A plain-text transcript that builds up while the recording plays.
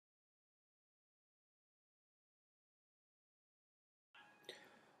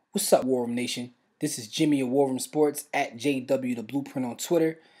What's up, War Room Nation? This is Jimmy of War Room Sports at JW the Blueprint on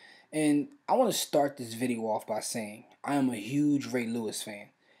Twitter, and I want to start this video off by saying I am a huge Ray Lewis fan.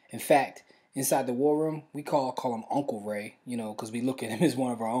 In fact, inside the War Room, we call him Uncle Ray, because we look at him as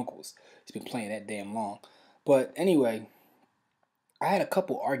one of our uncles. He's been playing that damn long. But anyway, I had a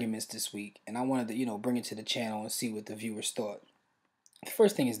couple arguments this week, and I wanted to, bring it to the channel and see what the viewers thought. The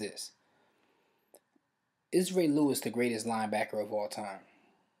first thing is this: is Ray Lewis the greatest linebacker of all time?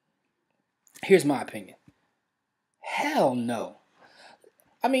 Here's my opinion. Hell no.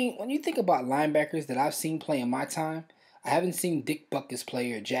 I mean, when you think about linebackers that I've seen play in my time, I haven't seen Dick Butkus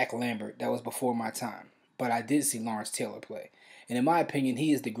play or Jack Lambert. That was before my time. But I did see Lawrence Taylor play. And in my opinion,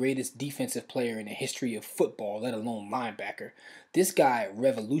 he is the greatest defensive player in the history of football, let alone linebacker. This guy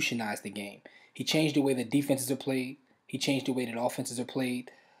revolutionized the game. He changed the way the defenses are played. He changed the way that offenses are played.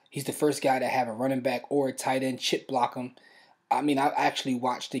 He's the first guy to have a running back or a tight end chip block him. I mean, I actually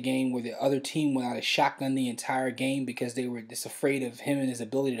watched a game where the other team went out of shotgun the entire game because they were just afraid of him and his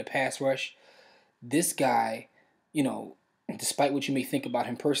ability to pass rush. This guy, despite what you may think about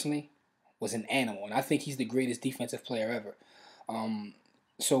him personally, was an animal. And I think he's the greatest defensive player ever.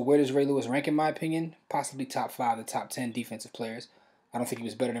 So where does Ray Lewis rank in my opinion? Possibly top 5 to top 10 defensive players. I don't think he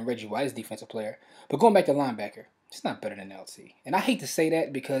was better than Reggie White as defensive player. But going back to linebacker, he's not better than LT. And I hate to say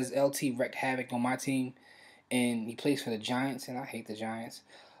that because LT wreaked havoc on my team. And he plays for the Giants, and I hate the Giants.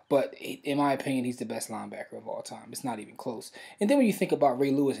 But in my opinion, he's the best linebacker of all time. It's not even close. And then when you think about Ray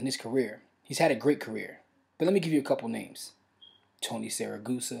Lewis and his career, he's had a great career. But let me give you a couple names. Tony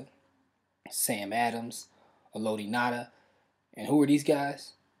Siragusa, Sam Adams, Elodie Nada. And who are these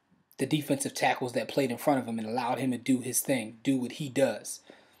guys? The defensive tackles that played in front of him and allowed him to do his thing, do what he does.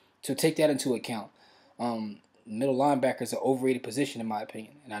 So take that into account. Middle linebacker is an overrated position in my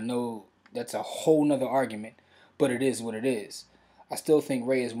opinion. And I know that's a whole nother argument, but it is what it is. I still think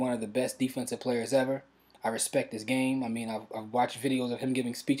Ray is one of the best defensive players ever. I respect his game. I mean, I've watched videos of him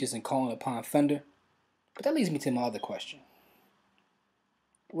giving speeches and calling upon thunder. But that leads me to my other question.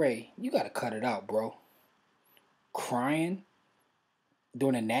 Ray, you got to cut it out, bro. Crying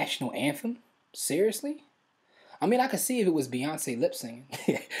during a national anthem? Seriously? I mean, I could see if it was Beyonce lip singing.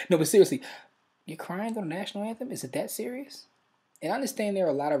 No, but seriously, you're crying during a national anthem? Is it that serious? And I understand there are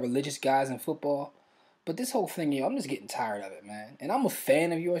a lot of religious guys in football, but this whole thing, I'm just getting tired of it, man. And I'm a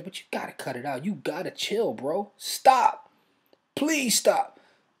fan of yours, but you got to cut it out. You got to chill, bro. Stop. Please stop.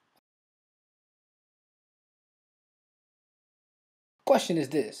 Question is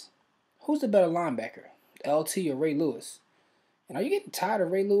this: who's the better linebacker, LT or Ray Lewis? And are you getting tired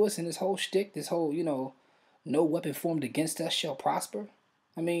of Ray Lewis and this whole shtick, this whole, no weapon formed against us shall prosper?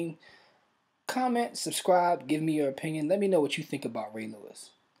 I mean, comment, subscribe, give me your opinion. Let me know what you think about Ray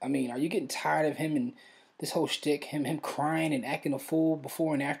Lewis. I mean, are you getting tired of him and this whole shtick, him crying and acting a fool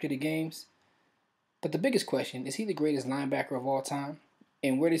before and after the games? But the biggest question, is he the greatest linebacker of all time?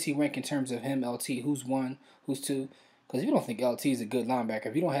 And where does he rank in terms of him, LT? Who's 1, who's 2? Because if you don't think LT is a good linebacker,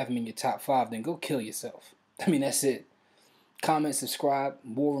 if you don't have him in your top 5, then go kill yourself. I mean, that's it. Comment, subscribe,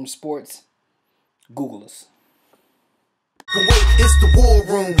 War Room Sports, Google us. Wait, it's the War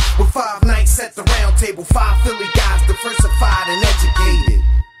Room with 5 nights at the round table, 5 Philly guys diversified and educated.